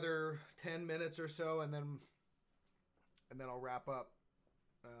to go another 10 minutes or so, and then I'll wrap up.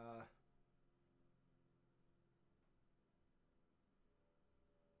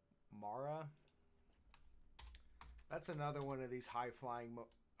 Mara. That's another one of these high-flying,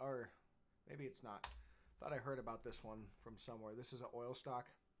 or maybe it's not. Thought I heard about this one from somewhere. This is an oil stock.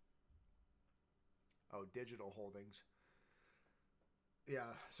 Oh, Digital Holdings.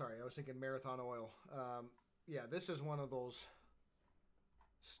 Yeah, sorry, I was thinking Marathon Oil. Yeah, this is one of those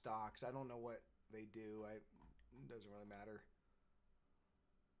stocks. I don't know what they do. It doesn't really matter.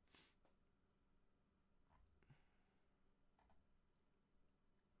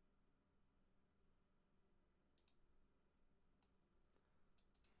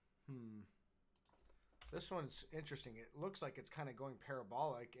 This one's interesting. It looks like it's kind of going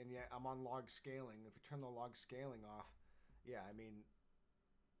parabolic, and yet I'm on log scaling. If you turn the log scaling off, yeah, I mean,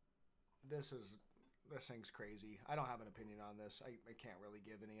 this thing's crazy. I don't have an opinion on this. I can't really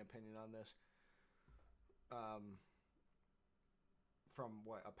give any opinion on this. From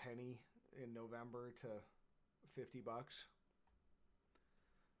what, a penny in November to $50.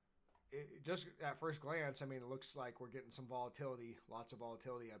 Just at first glance, I mean, it looks like we're getting some volatility, lots of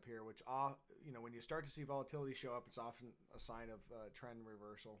volatility up here, which, when you start to see volatility show up, it's often a sign of trend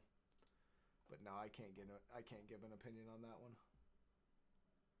reversal. But no, I can't give an opinion on that one.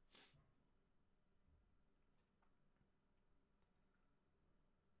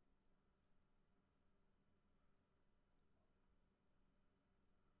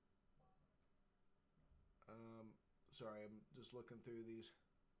 Sorry, I'm just looking through these.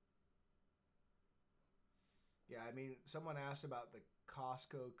 Yeah, I mean, someone asked about the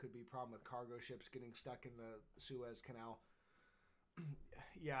Costco could be a problem with cargo ships getting stuck in the Suez Canal.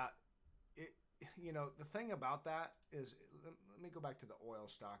 Yeah, it. You know, the thing about that is, let me go back to the oil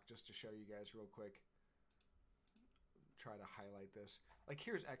stock just to show you guys real quick. Try to highlight this. Like,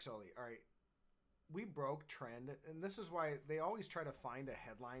 here's XLE. All right, we broke trend, and this is why they always try to find a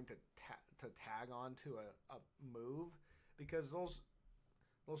headline to tag on to a move, because those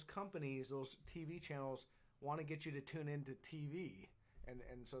companies, those TV channels want to get you to tune into TV, and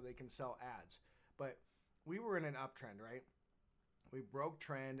so they can sell ads. But we were in an uptrend, right? We broke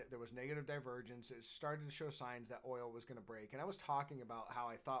trend. There was negative divergence. It started to show signs that oil was going to break. And I was talking about how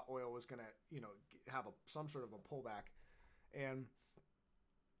I thought oil was going to, have some sort of a pullback. And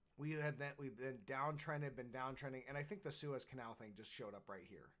we've been downtrending. And I think the Suez Canal thing just showed up right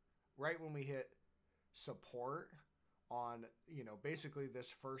here. Right when we hit support on, basically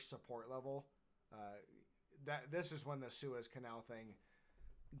this first support level. This is when the Suez Canal thing,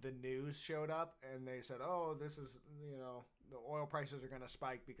 the news showed up, and they said, oh, this is, the oil prices are going to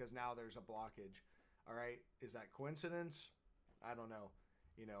spike because now there's a blockage. All right. Is that coincidence? I don't know.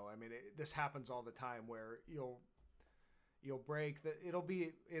 I mean, this happens all the time where you'll break it'll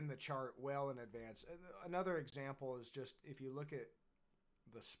be in the chart well in advance. Another example is just, if you look at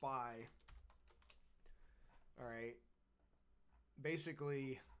the SPY, all right,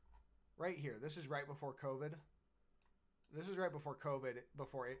 basically right here, this is right before COVID. This is right before COVID,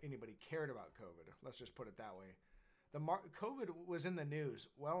 before anybody cared about COVID. Let's just put it that way. COVID was in the news.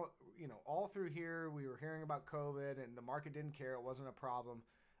 Well, all through here, we were hearing about COVID, and the market didn't care. It wasn't a problem.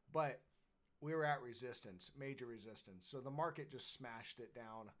 But we were at resistance, major resistance. So the market just smashed it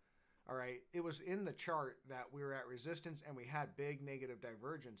down. All right. It was in the chart that we were at resistance, and we had big negative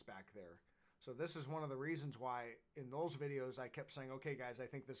divergence back there. So this is one of the reasons why in those videos I kept saying, okay, guys, I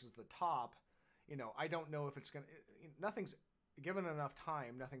think this is the top. I don't know if it's going to, nothing's, given enough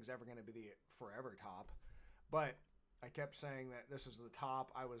time, nothing's ever going to be the forever top. But I kept saying that this is the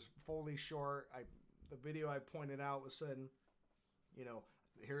top. I was fully short. The video I pointed out was saying,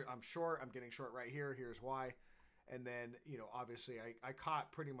 here I'm short. I'm getting short right here. Here's why. And then, obviously I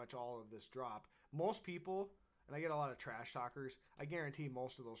caught pretty much all of this drop. Most people, and I get a lot of trash talkers, I guarantee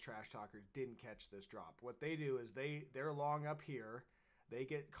most of those trash talkers didn't catch this drop. What they do is they're long up here. They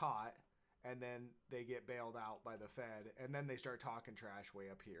get caught. And then they get bailed out by the Fed, and then they start talking trash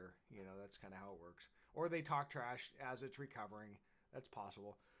way up here. That's kind of how it works. Or they talk trash as it's recovering. That's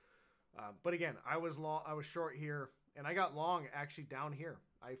possible. But again, I was short here, and I got long actually down here.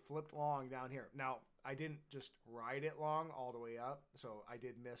 I flipped long down here. Now, I didn't just ride it long all the way up, so I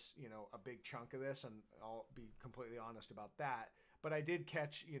did miss, a big chunk of this, and I'll be completely honest about that. But I did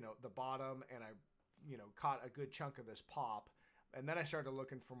catch, the bottom, and I, caught a good chunk of this pop. And then I started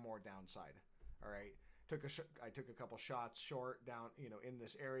looking for more downside. All right. I took a couple shots short down, in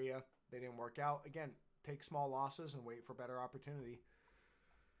this area. They didn't work out. Again, take small losses and wait for better opportunity.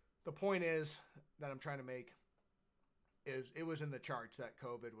 The point is that I'm trying to make is it was in the charts that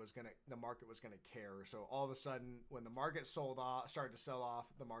the market was going to care. So all of a sudden, when the market started to sell off,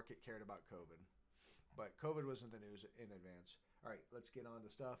 the market cared about COVID. But COVID was in the news in advance. All right, let's get on to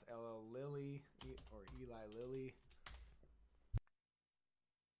stuff. LL Lilly or Eli Lilly.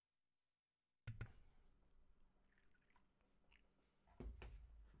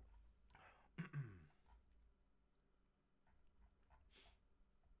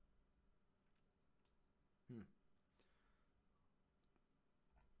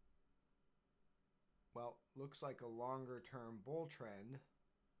 Well, looks like a longer term bull trend.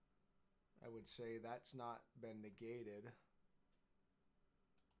 I would say that's not been negated.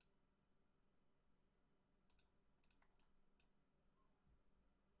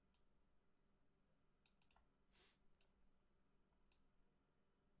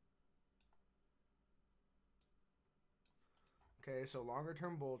 Okay, so longer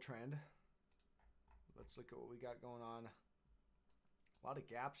term bull trend. Let's look at what we got going on. A lot of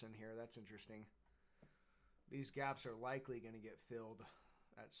gaps in here. That's interesting. These gaps are likely going to get filled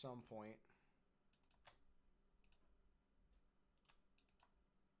at some point.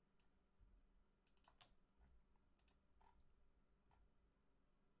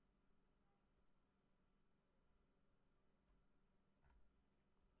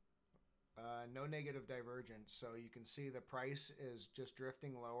 No negative divergence, so you can see the price is just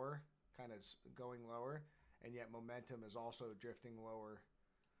drifting lower, kind of going lower, and yet momentum is also drifting lower.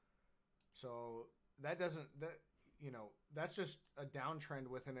 So that's just a downtrend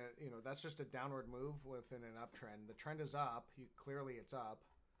within that's just a downward move within an uptrend. The trend is up, clearly it's up,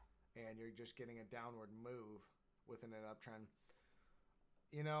 and you're just getting a downward move within an uptrend.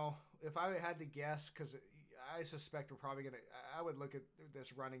 You know, if I had to guess, because I suspect we're probably going to, I would look at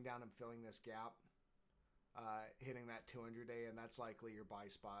this running down and filling this gap, hitting that 200 day, and that's likely your buy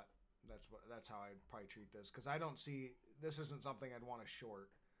spot. That's how I'd probably treat this, because I don't see, this isn't something I'd want to short.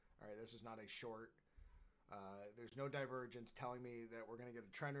 All right, this is not a short. There's no divergence telling me that we're going to get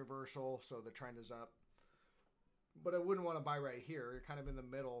a trend reversal, so the trend is up. But I wouldn't want to buy right here. You're kind of in the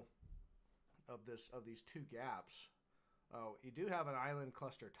middle of these two gaps. Oh, you do have an island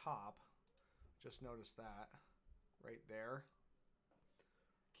cluster top. Just noticed that right there.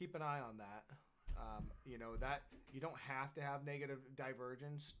 Keep an eye on that. You know, that you don't have to have negative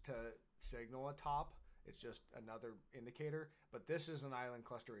divergence to signal a top. It's just another indicator. But this is an island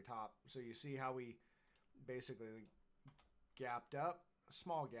clustery top. So you see how we basically gapped up, a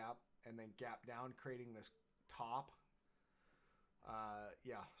small gap, and then gapped down, creating this top.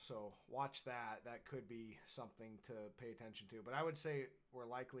 Yeah, so watch that. That could be something to pay attention to. But I would say we're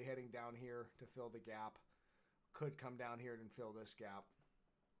likely heading down here to fill the gap. Could come down here and fill this gap.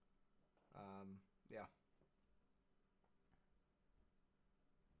 Yeah.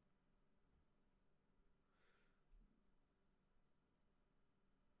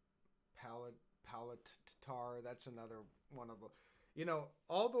 Palatar, that's another one of the, you know,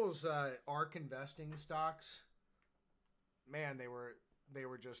 all those ARK investing stocks, man, they were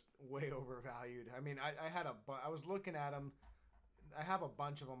just way overvalued. I mean, I was looking at them. I have a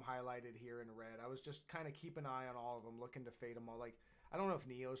bunch of them highlighted here in red. I was just kind of keeping an eye on all of them, looking to fade them all. Like, I don't know if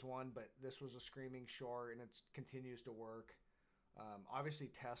Neo's one, but this was a screaming short, and it continues to work. Obviously,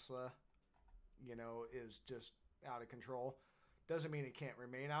 Tesla, you know, is just out of control. Doesn't mean it can't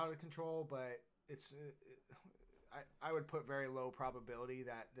remain out of control, but I would put very low probability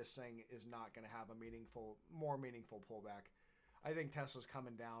that this thing is not going to have a more meaningful pullback. I think Tesla's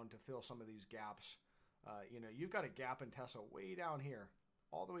coming down to fill some of these gaps. You know, you've got a gap in Tesla way down here,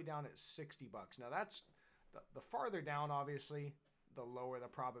 all the way down at $60. Now that's the farther down, obviously, the lower the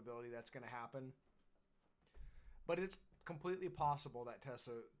probability that's going to happen. But it's completely possible that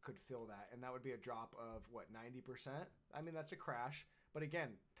Tesla could fill that, and that would be a drop of what, 90%? I mean, that's a crash. But again,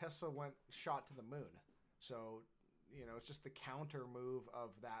 Tesla shot to the moon. So, you know, it's just the counter move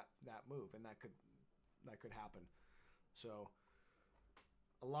of that move, and that could happen. So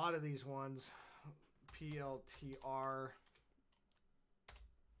a lot of these ones, PLTR,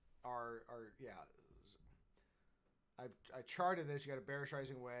 are yeah. I charted this. You got a bearish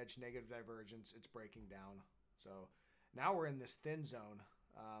rising wedge, negative divergence. It's breaking down. So now we're in this thin zone.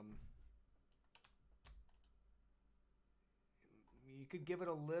 You could give it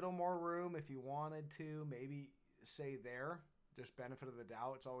a little more room if you wanted to. Maybe say there. Just benefit of the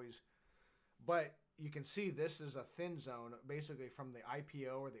doubt. It's always, but you can see this is a thin zone. Basically, from the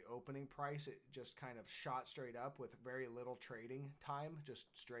IPO or the opening price, it just kind of shot straight up with very little trading time, just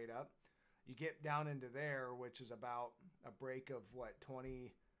straight up. You get down into there, which is about a break of what,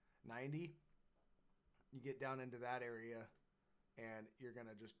 2090. You get down into that area, and you're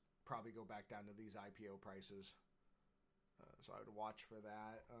gonna just probably go back down to these IPO prices. So I would watch for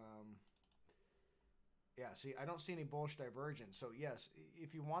that. Yeah, see, I don't see any bullish divergence. So yes,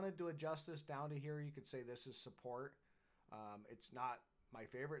 if you wanted to adjust this down to here, you could say this is support. It's not my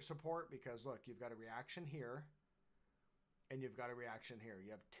favorite support because look, you've got a reaction here, and you've got a reaction here.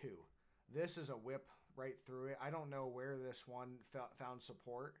 You have two. This is a whip right through it. I don't know where this one found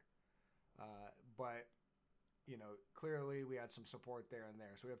support, but you know, clearly we had some support there and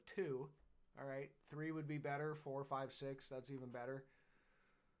there. So we have two. All right, 3 would be better. 4, 5, 6, that's even better.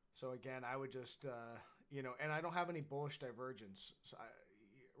 So again, I would just, you know, and I don't have any bullish divergence. So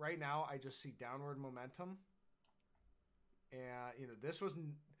right now, I just see downward momentum. And, you know, this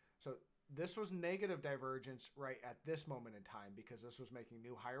was negative divergence right at this moment in time because this was making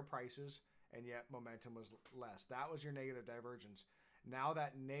new higher prices and yet momentum was less. That was your negative divergence. Now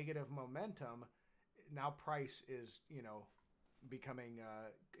that negative momentum, now price is, you know, becoming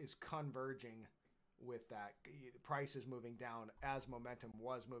is converging with that. Price is moving down as momentum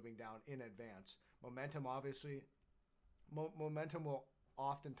was moving down in advance. Momentum obviously, momentum will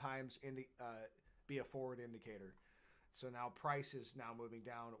oftentimes be a forward indicator. So now price is now moving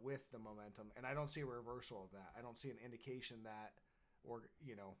down with the momentum, and I don't see a reversal of that. I don't see an indication that we're,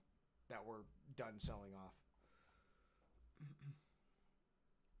 you know, that we're done selling off.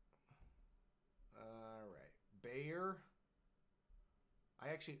 All right, Bayer. I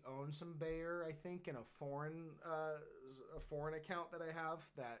actually own some Bayer, I think, in a foreign account that I have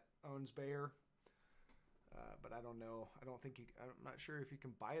that owns Bayer. But I don't know. I'm not sure if you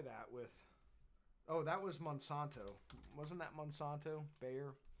can buy that with. Oh, that was Monsanto. Wasn't that Monsanto?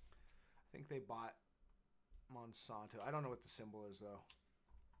 Bayer? I think they bought Monsanto. I don't know what the symbol is though.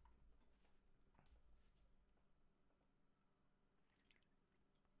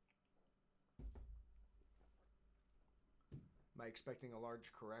 Am I expecting a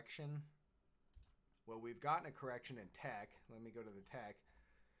large correction? Well, we've gotten a correction in tech. Let me go to the tech.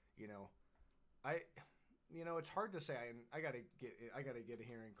 You know, it's hard to say. I gotta get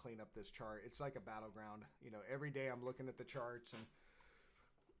here and clean up this chart. It's like a battleground. You know, every day I'm looking at the charts,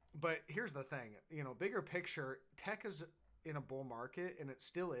 but here's the thing. You know, bigger picture, tech is in a bull market, and it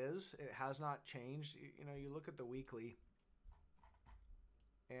still is. It has not changed. You know, you look at the weekly,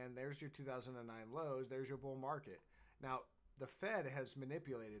 and there's your 2009 lows. There's your bull market. Now, the Fed has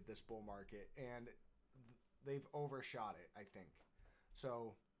manipulated this bull market, and they've overshot it, I think.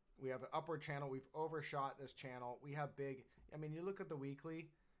 So we have an upward channel. We've overshot this channel. We have big, I mean, you look at the weekly,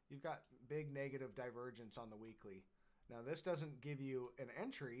 you've got big negative divergence on the weekly. Now, this doesn't give you an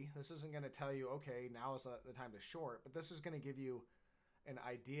entry. This isn't going to tell you, okay, now is the time to short, but this is going to give you an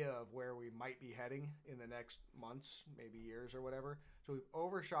idea of where we might be heading in the next months, maybe years or whatever. So we've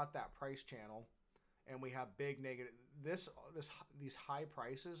overshot that price channel, and we have big negative, these high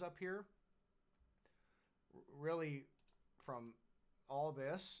prices up here, really from all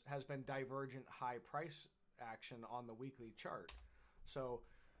this has been divergent high price action on the weekly chart. So,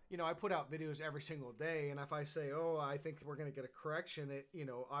 you know, I put out videos every single day, and if I say, oh, I think we're going to get a correction, it, you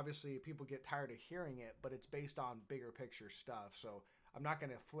know, obviously people get tired of hearing it, but it's based on bigger picture stuff. So I'm not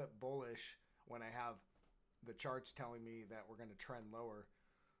going to flip bullish when I have the charts telling me that we're going to trend lower.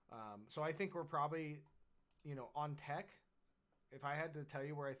 So I think we're probably, you know, on tech, if I had to tell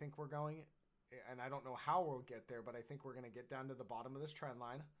you where I think we're going, and I don't know how we'll get there, but I think we're going to get down to the bottom of this trend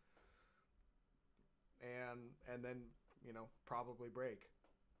line and then, you know, probably break.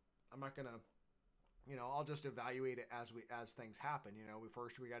 I'm not going to, you know, I'll just evaluate it as things happen. You know, we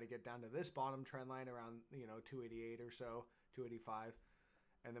got to get down to this bottom trend line around, you know, 288 or so, 285.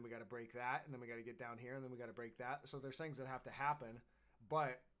 And then we got to break that, and then we got to get down here, and then we got to break that. So there's things that have to happen,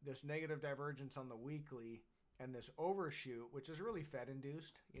 but this negative divergence on the weekly and this overshoot, which is really Fed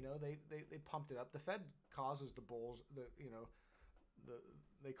induced, you know, they pumped it up. The Fed causes the bulls,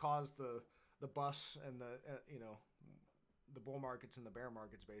 they cause the busts and you know, the bull markets and the bear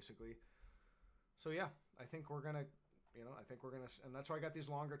markets basically. So yeah, I think we're gonna, you know, and that's why I got these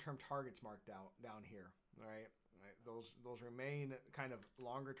longer term targets marked out down here. All right, those remain kind of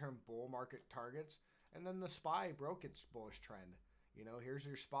longer term bull market targets. And then the SPY broke its bullish trend. You know, here's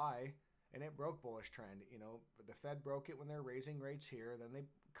your SPY, and it broke bullish trend. You know, the Fed broke it when they're raising rates here. Then they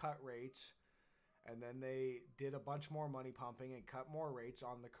cut rates, and then they did a bunch more money pumping and cut more rates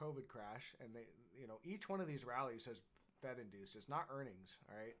on the COVID crash. And they, you know, each one of these rallies has Fed induced. It's not earnings,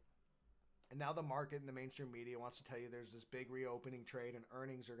 all right? And now the market and the mainstream media wants to tell you there's this big reopening trade and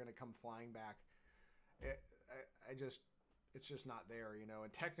earnings are going to come flying back. It's just not there, you know,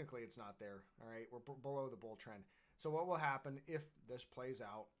 and technically it's not there, all right? We're below the bull trend. So what will happen if this plays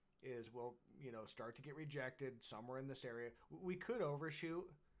out is we'll, you know, start to get rejected somewhere in this area. We could overshoot.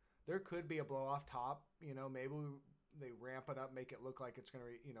 There could be a blow off top, you know, maybe they ramp it up, make it look like it's going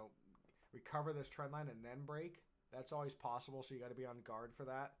to, you know, recover this trend line and then break. That's always possible, so you got to be on guard for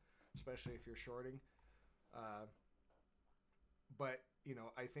that, especially if you're shorting. But, you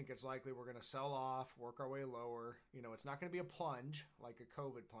know, I think it's likely we're going to sell off, work our way lower. You know, it's not going to be a plunge like a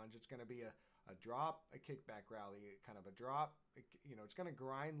COVID plunge. It's going to be a drop, a kickback rally, kind of a drop. You know, it's going to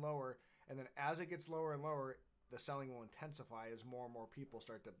grind lower. And then as it gets lower and lower, the selling will intensify as more and more people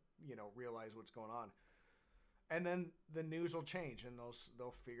start to, you know, realize what's going on. And then the news will change, and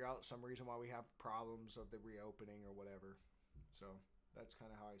they'll figure out some reason why we have problems of the reopening or whatever. So that's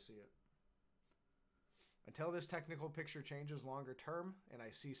kind of how I see it. Until this technical picture changes longer term, and I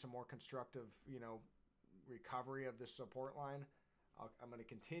see some more constructive, you know, recovery of this support line, I'm going to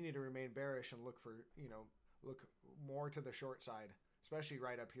continue to remain bearish and look more to the short side, especially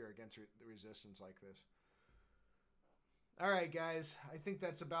right up here against the resistance like this. All right, guys, I think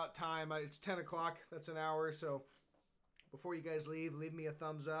that's about time. It's 10 o'clock. That's an hour. So before you guys leave me a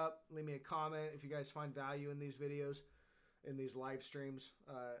thumbs up. Leave me a comment if you guys find value in these videos, in these live streams.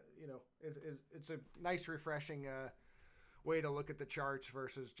 You know, it's a nice, refreshing way to look at the charts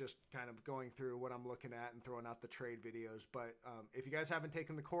versus just kind of going through what I'm looking at and throwing out the trade videos. But if you guys haven't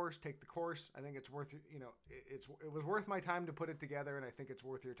taken the course, take the course. I think it's worth, you know, it was worth my time to put it together, and I think it's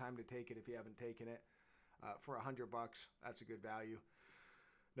worth your time to take it if you haven't taken it. For $100, that's a good value.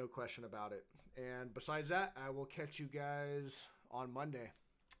 No question about it. And besides that, I will catch you guys on Monday.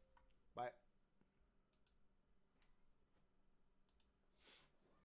 Bye.